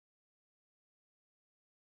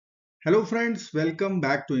Hello friends, welcome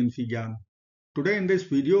back to infyGyan. Today in this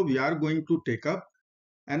video we are going to take up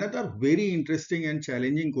another very interesting and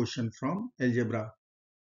challenging question from algebra.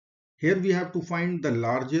 Here we have to find the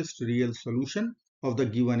largest real solution of the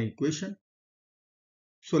given equation.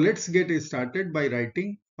 So let's get started by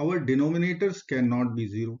writing our denominators cannot be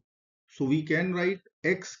 0. So we can write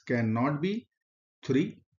x cannot be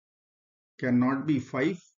 3, cannot be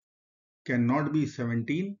 5, cannot be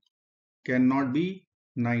 17, cannot be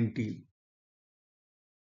 19.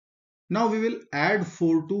 Now we will add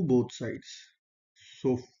 4 to both sides.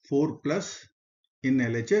 So 4 plus in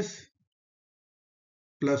LHS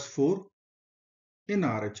plus 4 in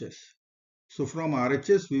RHS. So from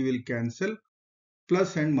RHS we will cancel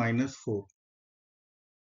plus and minus 4.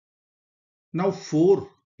 Now 4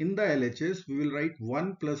 in the LHS we will write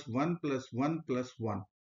 1 plus 1 plus 1 plus 1.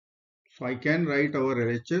 So I can write our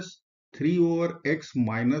LHS 3 over x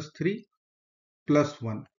minus 3 plus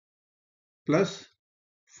 1 plus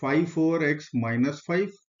 5 over x minus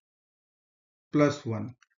 5 plus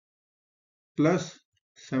 1 plus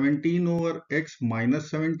 17 over x minus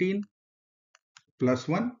 17 plus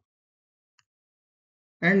 1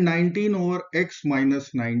 and 19 over x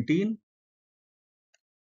minus 19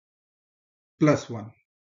 plus 1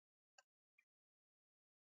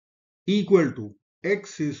 equal to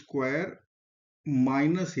x square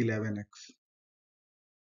minus 11x.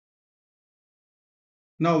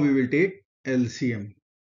 Now we will take LCM.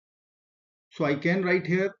 So I can write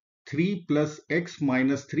here 3 plus x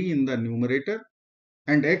minus 3 in the numerator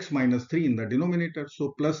and x minus 3 in the denominator.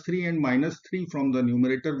 So plus 3 and minus 3 from the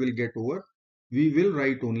numerator will get over. We will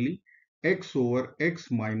write only x over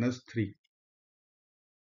x minus 3.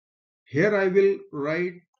 Here I will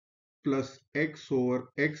write plus x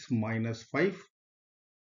over x minus 5.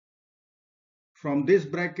 From this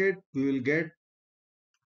bracket we will get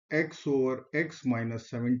x over x minus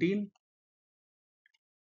 17,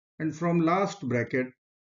 and from last bracket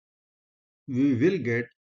we will get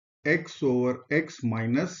x over x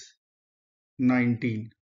minus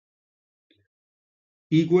 19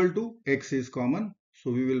 equal to x is common,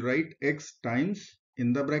 so we will write x times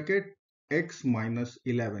in the bracket x minus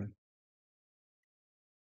 11.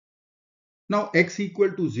 Now x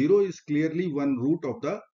equal to 0 is clearly one root of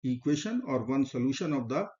the equation or one solution of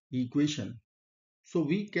the equation. So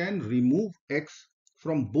we can remove x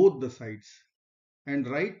from both the sides and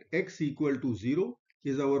write x equal to 0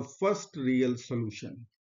 is our first real solution.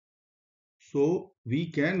 So we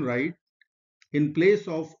can write in place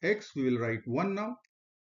of x we will write 1 now.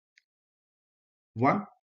 1,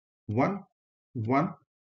 1, 1,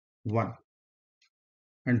 1.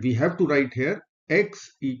 And we have to write here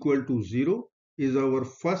x equal to 0 is our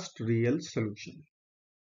first real solution.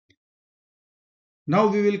 Now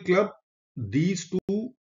we will club these two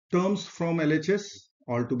terms from LHS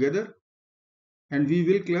all together, and we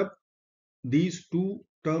will club these two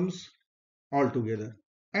terms all together,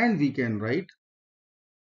 and we can write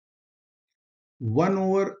 1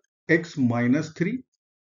 over x minus 3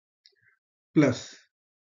 plus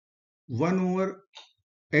 1 over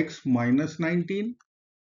x minus 19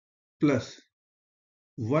 plus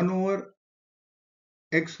 1 over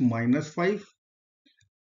x minus 5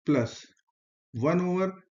 plus 1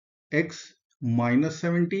 over x minus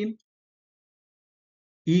 17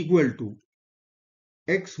 equal to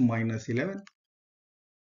x minus 11.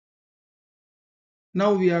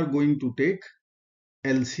 Now we are going to take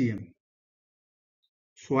LCM.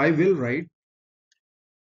 So I will write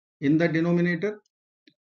in the denominator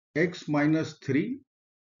x minus 3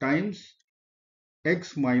 times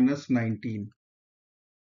x minus 19.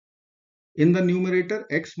 In the numerator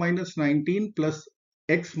x minus 19 plus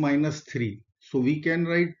x minus 3. So we can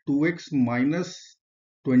write 2x minus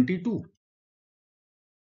 22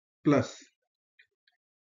 plus,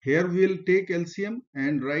 here we will take LCM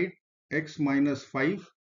and write x minus 5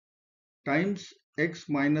 times x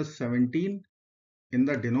minus 17 in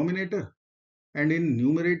the denominator, and in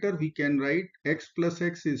numerator we can write x plus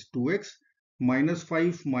x is 2x minus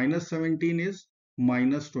 5 minus 17 is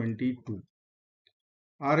minus 22.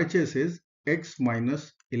 RHS is x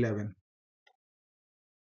minus 11.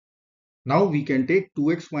 Now we can take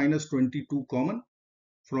 2x minus 22 common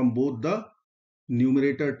from both the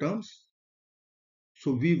numerator terms.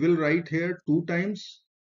 So we will write here 2 times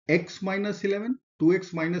x minus 11.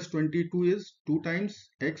 2x minus 22 is 2 times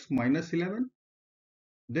x minus 11.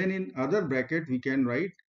 Then in other bracket we can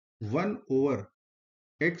write 1 over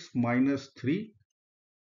x minus 3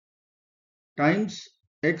 times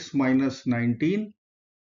x minus 19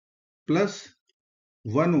 plus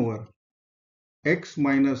 1 over x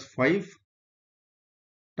minus 5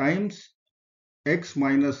 times x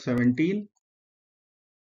minus 17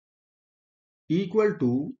 equal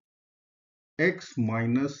to x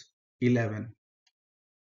minus 11.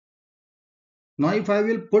 Now if I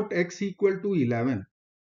will put x equal to 11,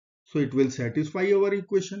 so it will satisfy our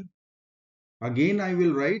equation. Again I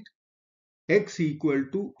will write x equal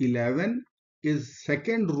to 11 is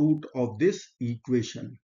second root of this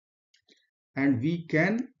equation, and we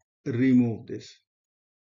can remove this.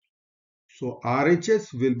 So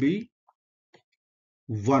RHS will be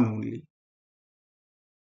 1 only.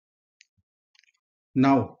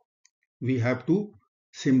 Now we have to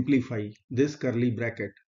simplify this curly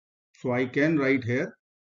bracket. So I can write here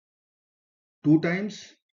 2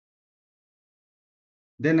 times,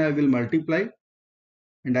 then I will multiply,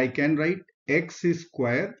 and I can write x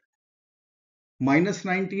square minus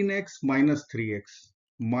 19x minus 3x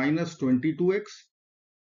minus 22x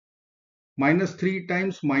minus 3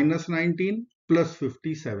 times minus 19 plus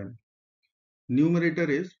 57. Numerator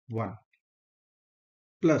is 1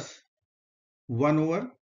 plus 1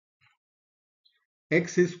 over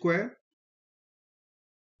x square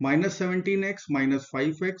minus 17x minus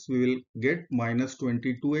 5x, we will get minus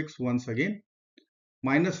 22x once again.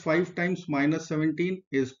 Minus 5 times minus 17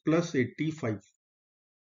 is plus 85.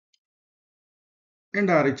 And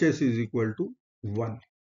RHS is equal to 1.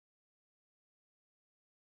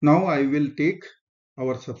 Now I will take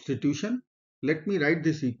our substitution. Let me write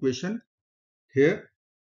this equation here.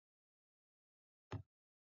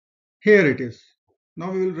 Here it is.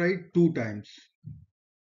 Now we will write 2 times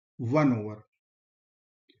 1 over.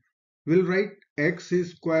 We'll write x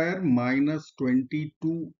square minus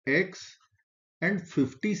 22x, and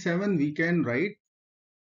 57 we can write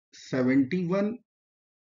 71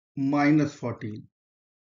 minus 14.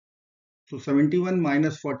 So 71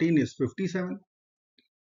 minus 14 is 57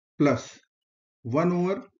 plus 1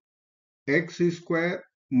 over x square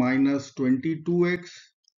minus 22x.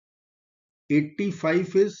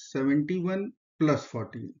 85 is 71 plus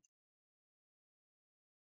 14.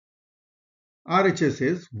 RHS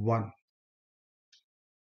is 1.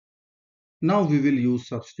 Now we will use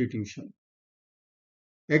substitution.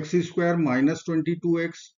 X square minus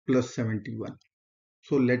 22x plus 71.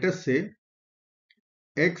 So let us say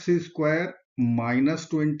x square minus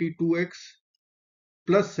 22x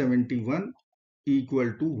plus 71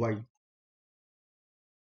 equal to y.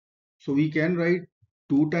 So we can write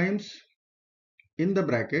 2 times in the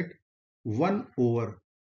bracket 1 over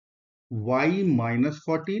y minus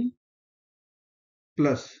 14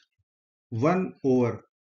 plus 1 over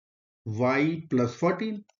y plus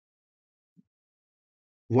 14.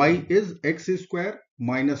 Y is x square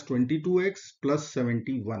minus 22x plus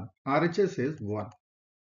 71. RHS is 1.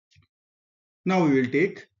 Now we will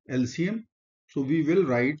take LCM. So we will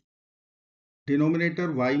write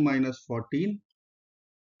denominator y minus 14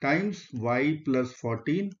 times y plus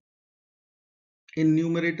 14. In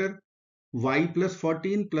numerator y plus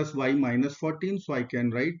 14 plus y minus 14. So I can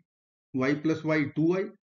write y plus y 2y.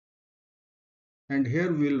 And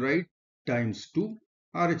here we will write times 2.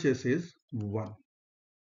 RHS is 1.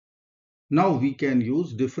 Now we can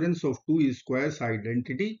use difference of two squares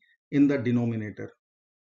identity in the denominator.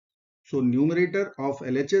 So numerator of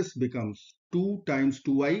LHS becomes 2 times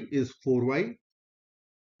 2y is 4y,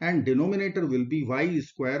 and denominator will be y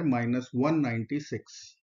square minus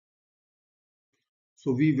 196.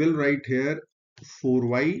 So we will write here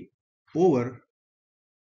 4y over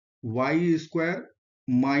y square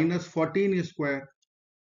minus 14 square.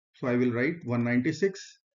 So I will write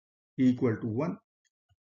 196 equal to 1.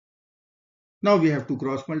 Now we have to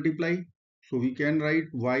cross multiply. So we can write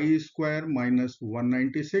y square minus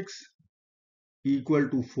 196 equal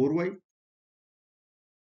to 4y.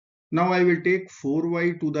 Now I will take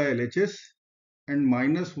 4y to the LHS and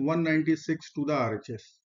minus 196 to the RHS.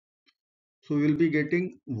 So we will be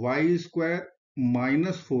getting y square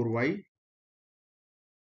minus 4y,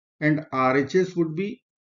 and RHS would be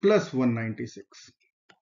plus 196.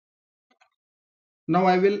 Now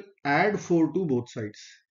I will add 4 to both sides.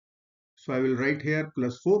 So I will write here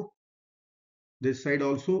plus 4. This side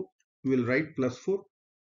also will write plus 4.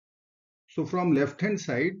 So from left hand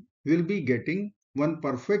side we will be getting one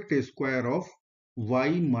perfect square of y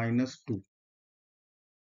minus 2.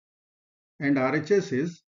 And RHS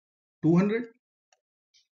is 200.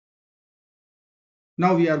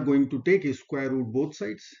 Now we are going to take square root both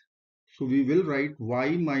sides. So we will write y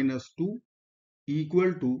minus 2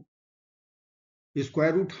 equal to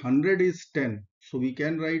square root 100 is 10. So we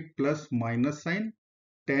can write plus minus sign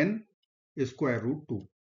 10 square root 2.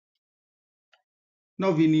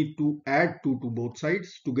 Now we need to add 2 to both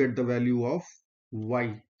sides to get the value of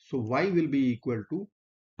y. So y will be equal to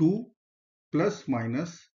 2 plus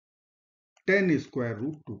minus 10 square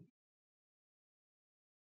root 2.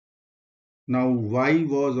 Now y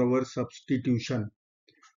was our substitution.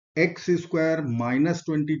 X square minus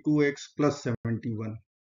 22x plus 71.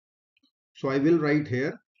 So I will write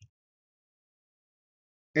here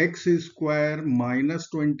x square minus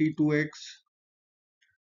 22x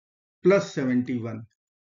plus 71,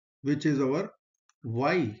 which is our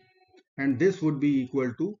y, and this would be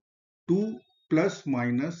equal to 2 plus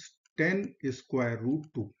minus 10 square root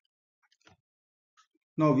 2.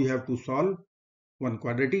 Now we have to solve one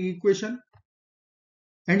quadratic equation,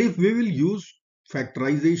 and if we will use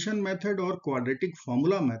factorization method or quadratic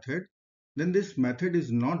formula method, then this method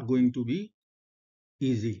is not going to be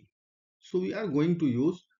easy. So we are going to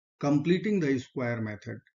use completing the square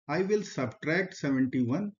method. I will subtract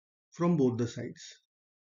 71 from both the sides.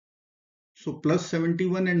 So plus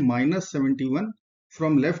 71 and minus 71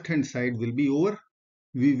 from left hand side will be over.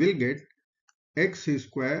 We will get x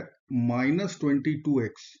square minus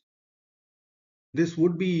 22x. This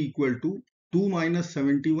would be equal to 2 minus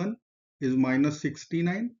 71 is minus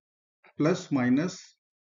 69 plus minus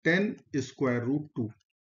 10 square root 2.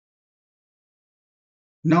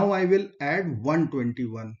 Now I will add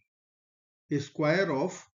 121, square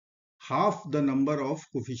of half the number of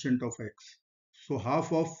coefficient of x. So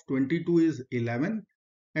half of 22 is 11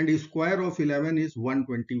 and square of 11 is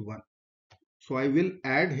 121. So I will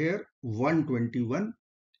add here 121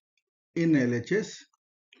 in LHS.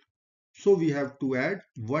 So we have to add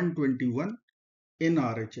 121 in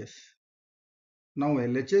RHS. Now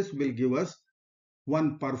LHS will give us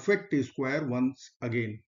one perfect square once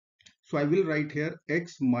again. So I will write here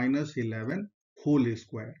x minus 11 whole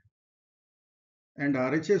square. And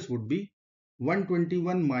RHS would be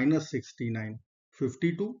 121 minus 69,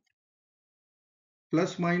 52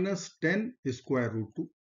 plus minus 10 square root 2.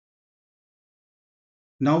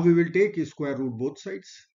 Now we will take square root both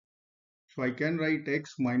sides. So I can write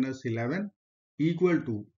x minus 11 equal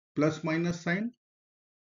to plus minus sign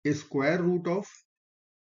square root of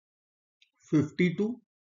 52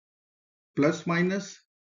 plus minus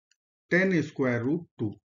 10 square root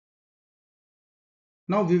 2.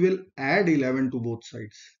 Now we will add 11 to both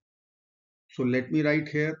sides. So let me write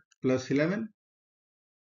here plus 11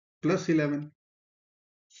 plus 11.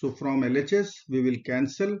 So from LHS we will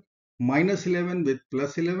cancel minus 11 with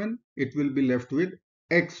plus 11. It will be left with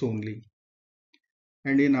x only.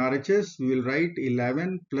 And in RHS we will write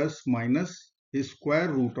 11 plus minus square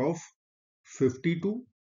root of 52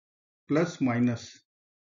 plus minus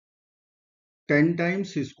 10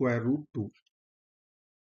 times square root 2.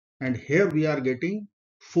 And here we are getting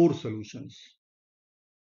 4 solutions.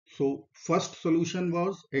 So first solution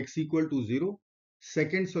was x equal to 0.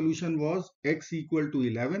 Second solution was x equal to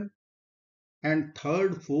 11. And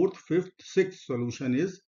third, fourth, fifth, sixth solution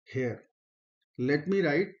is here. Let me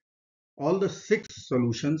write all the 6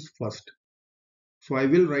 solutions first. So I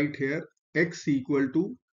will write here x equal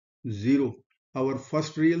to 0, our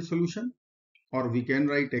first real solution, or we can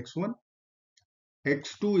write x1.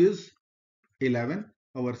 x2 is 11,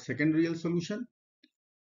 our second real solution.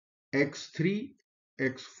 x3,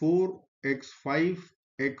 x4, x5,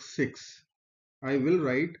 x6. I will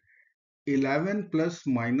write 11 plus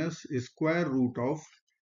minus square root of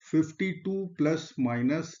 52 plus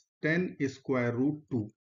minus 10 square root 2.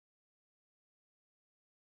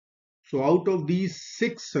 So out of these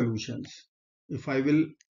 6 solutions, if I will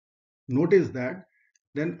notice that,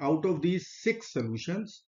 then out of these 6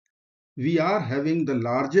 solutions, we are having the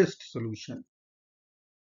largest solution.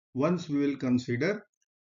 Once we will consider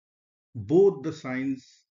both the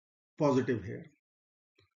signs positive here.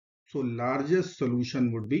 So largest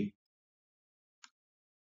solution would be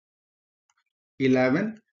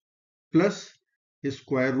 11 plus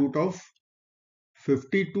square root of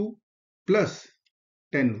 52 plus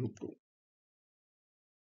 10 root 2.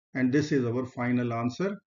 And this is our final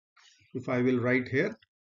answer. If I will write here,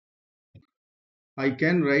 I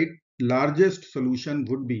can write largest solution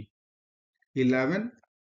would be 11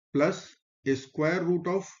 plus square root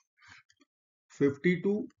of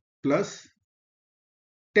 52 plus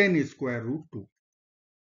 10 square root 2.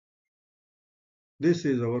 This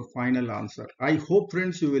is our final answer. I hope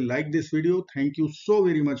friends you will like this video. Thank you so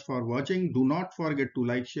very much for watching. Do not forget to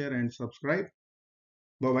like, share and subscribe.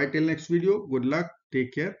 Bye bye till next video. Good luck.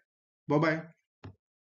 Take care. Bye bye.